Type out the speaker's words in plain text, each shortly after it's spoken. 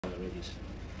ready?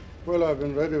 Well, I've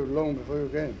been ready long before you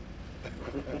came.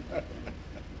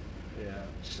 Yeah,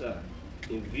 sir.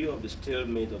 In view of the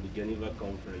stalemate of the Geneva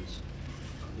Conference,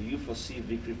 do you foresee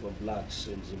victory for blacks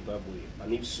in Zimbabwe?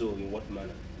 And if so, in what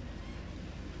manner?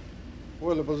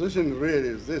 Well, the position really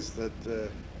is this, that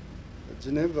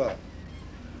Geneva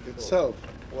itself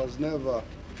was never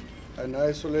an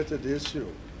isolated issue.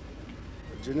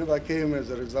 Geneva came as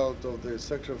a result of the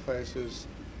sacrifices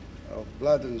of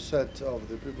blood and sweat of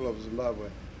the people of Zimbabwe,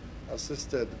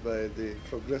 assisted by the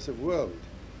progressive world,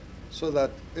 so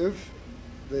that if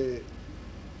the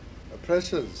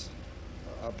pressures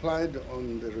applied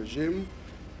on the regime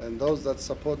and those that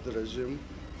support the regime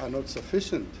are not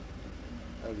sufficient,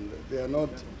 and they are not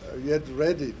yet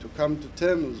ready to come to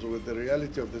terms with the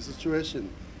reality of the situation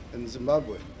in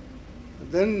Zimbabwe,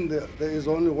 then there is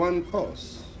only one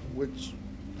course, which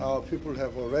our people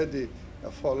have already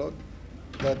followed,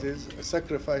 that is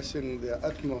sacrificing their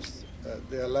utmost,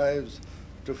 their lives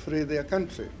to free their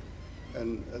country.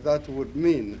 And that would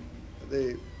mean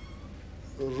the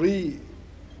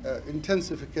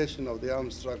intensification of the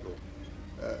armed struggle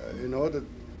in order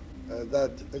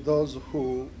that those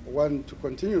who want to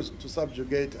continue to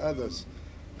subjugate others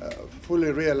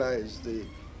fully realize the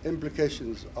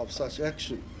implications of such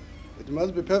action. It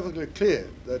must be perfectly clear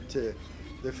that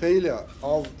the failure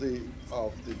of the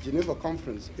Geneva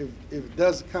Conference, if it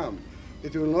does come,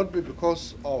 it will not be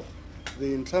because of the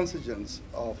intransigence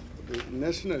of the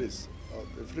nationalists, of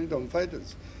the freedom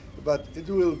fighters, but it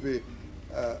will be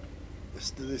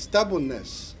the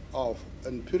stubbornness of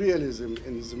imperialism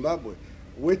in Zimbabwe,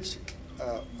 which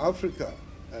Africa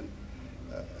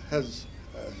has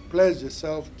pledged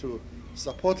itself to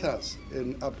support us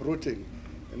in uprooting,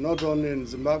 not only in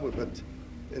Zimbabwe, but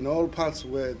in all parts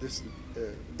where this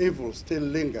evil still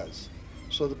lingers.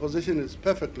 So the position is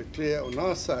perfectly clear on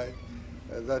our side,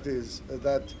 that is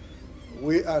that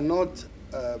we are not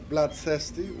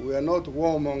bloodthirsty, we are not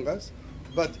warmongers,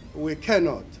 but we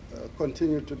cannot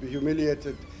continue to be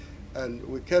humiliated, and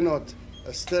we cannot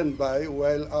stand by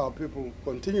while our people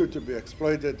continue to be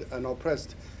exploited and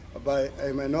oppressed by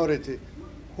a minority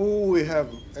who we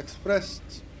have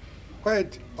expressed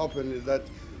quite openly that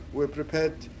we're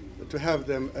prepared to have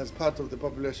them as part of the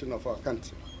population of our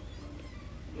country.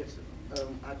 Yes, sir.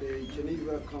 At the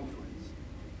Geneva Conference,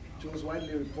 it was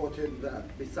widely reported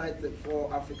that besides the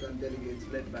 4 African delegates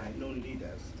led by known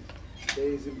leaders,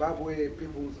 the Zimbabwe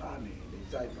People's Army,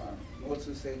 the ZIPA,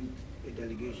 also sent a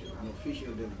delegation, an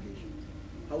official delegation.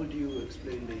 How do you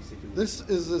explain the situation? This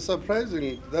is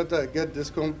surprising that I get this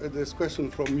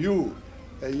question from you,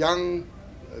 a young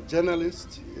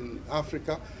journalist in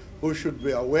Africa who should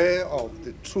be aware of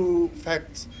the true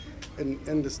facts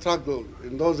in the struggle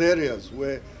in those areas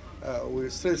where we're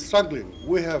still struggling.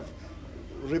 We have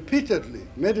repeatedly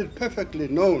made it perfectly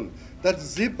known that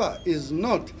ZIPA is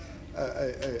not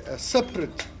a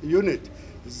separate unit.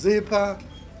 ZIPA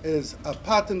is a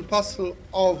part and parcel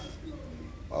of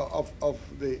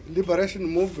the liberation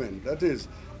movement, that is,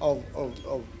 of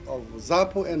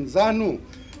ZAPU and ZANU.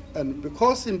 And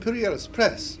because imperialist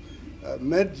press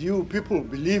made you people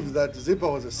believe that ZIPA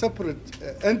was a separate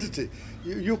entity,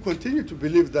 you continue to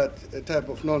believe that type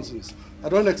of nonsense. I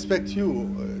don't expect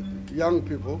you, young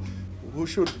people, who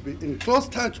should be in close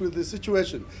touch with the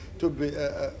situation, to be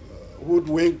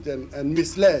hoodwinked and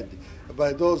misled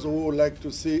by those who would like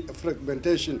to see a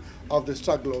fragmentation of the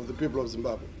struggle of the people of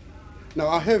Zimbabwe. Now,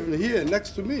 I have here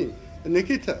next to me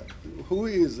Nikita, who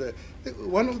is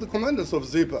one of the commanders of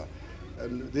ZIPA,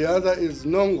 and the other is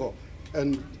Nongo,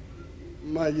 and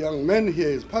my young man here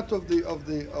is part of the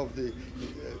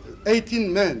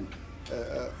 18-man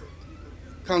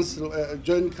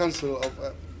joint council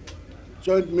of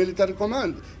joint military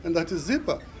command, and that is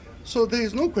ZIPA. So there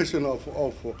is no question of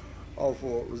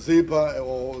ZIPA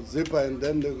or ZIPA and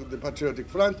then the Patriotic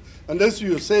Front, unless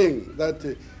you're saying that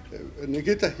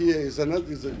Nikita here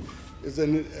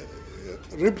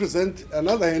represent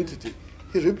another entity.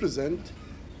 He represents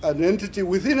an entity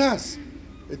within us.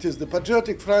 It is the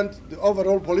Patriotic Front, the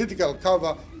overall political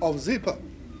cover of ZIPA.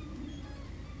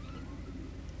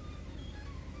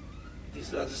 It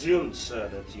is assumed, sir,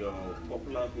 that your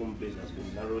popular home base has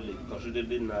been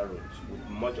considerably narrowed, with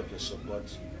much of your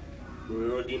support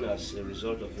eroding as a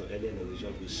result of your earlier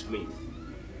negotiations with Smith.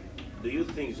 Do you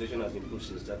think the situation has improved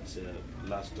since that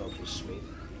last talk with Smith?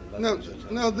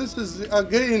 Now, this is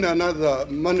again another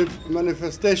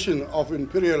manifestation of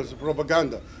imperialist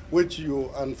propaganda, which you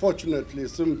unfortunately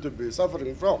seem to be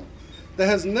suffering from.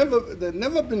 There's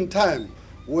never been time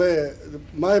where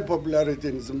my popularity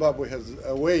in Zimbabwe has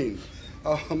waned.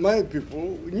 my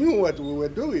people knew what we were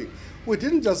doing. We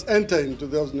didn't just enter into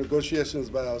those negotiations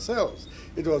by ourselves.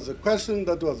 It was a question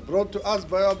that was brought to us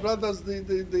by our brothers,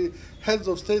 the heads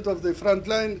of state of the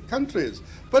frontline countries.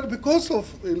 But because of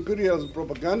imperial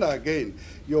propaganda, again,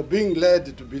 you're being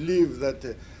led to believe that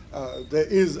there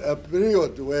is a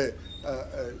period where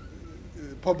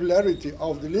popularity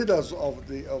of the leaders of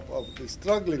the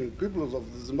struggling peoples of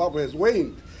Zimbabwe has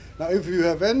waned. Now, if you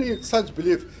have any such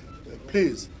belief,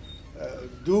 please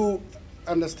do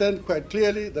understand quite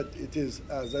clearly that it is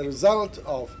as a result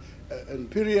of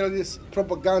imperialist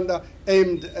propaganda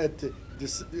aimed at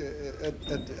this,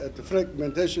 at the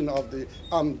fragmentation of the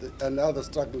armed and other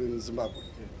struggle in Zimbabwe.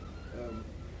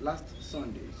 Last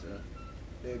Sunday, sir,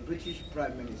 the British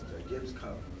Prime Minister, James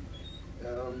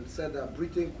Cameron, said that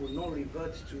Britain could not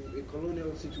revert to a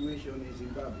colonial situation in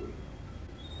Zimbabwe.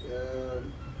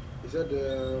 He said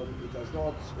it has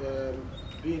not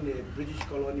been a British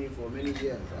colony for many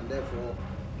years, and therefore,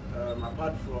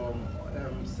 apart from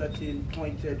certain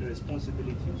pointed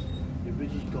responsibilities, the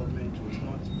British government was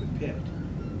not prepared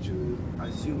to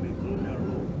assume a colonial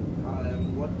role.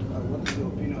 What is your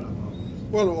opinion about this?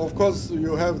 Well, of course,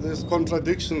 you have these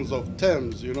contradictions of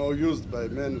terms, you know, used by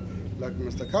men like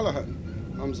Mr. Callaghan.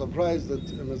 I'm surprised that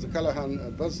Mr. Callaghan,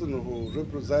 a person who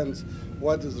represents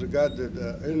what is regarded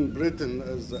in Britain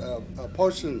as a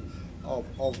portion of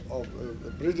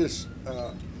British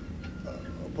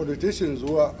politicians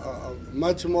who are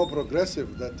much more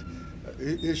progressive, that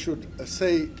he should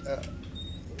say,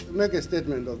 make a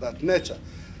statement of that nature.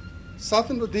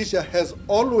 Southern Rhodesia has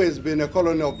always been a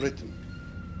colony of Britain,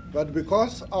 but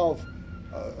because of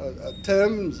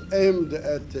terms aimed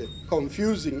at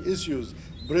confusing issues,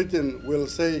 Britain will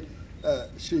say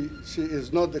she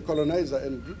is not the colonizer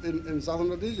in Southern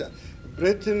Rhodesia.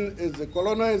 Britain is the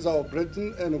colonizer of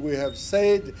Britain, and we have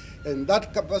said in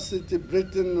that capacity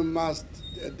Britain must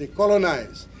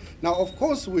decolonize. Now, of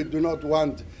course, we do not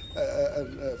want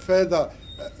a further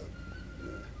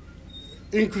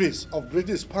increase of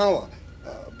British power,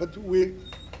 but we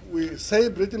say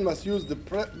Britain must use the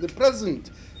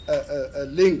present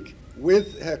link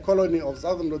with her colony of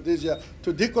Southern Rhodesia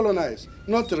to decolonize,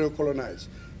 not to recolonize.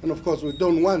 And of course, we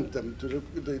don't want them to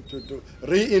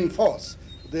reinforce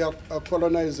their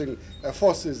colonizing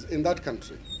forces in that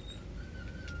country.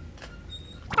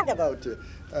 About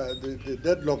the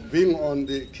deadlock being on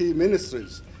the key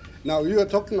ministries. Now, you are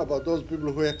talking about those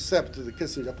people who accept the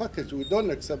Kissinger package. We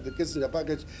don't accept the Kissinger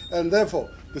package, and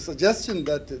therefore, the suggestion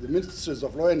that the ministries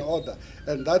of law and order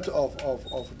and that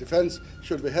of defense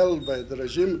should be held by the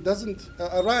regime doesn't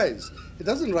arise. It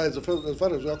doesn't rise as far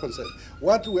as we are concerned.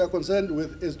 What we are concerned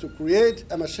with is to create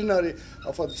a machinery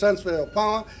for the transfer of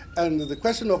power, and the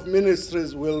question of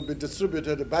ministries will be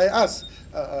distributed by us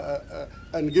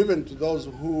and given to those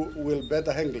who will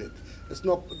better handle it. It's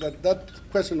not that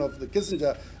question of the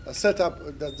Kissinger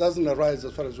setup that doesn't arise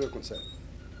as far as we're concerned.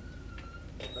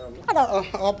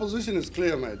 Our position is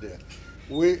clear, my dear.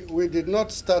 We did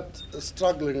not start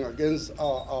struggling against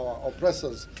our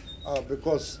oppressors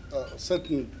because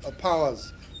certain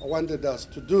powers wanted us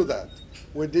to do that.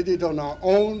 We did it on our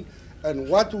own, and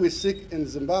what we seek in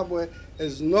Zimbabwe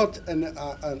is not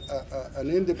an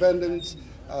independence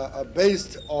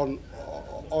based on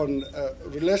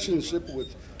relationship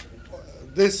with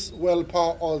this world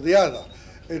power or the other.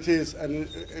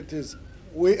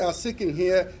 We are seeking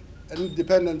here an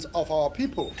independence of our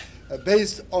people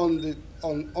based on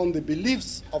the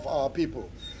beliefs of our people.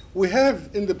 We have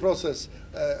in the process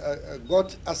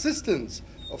got assistance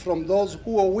from those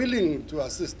who are willing to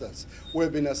assist us.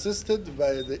 We've been assisted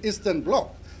by the Eastern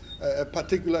Bloc,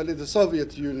 particularly the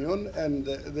Soviet Union and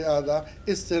the other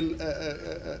Eastern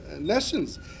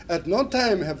nations. At no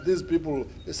time have these people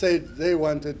said they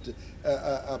wanted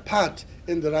a part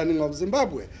in the running of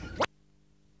Zimbabwe.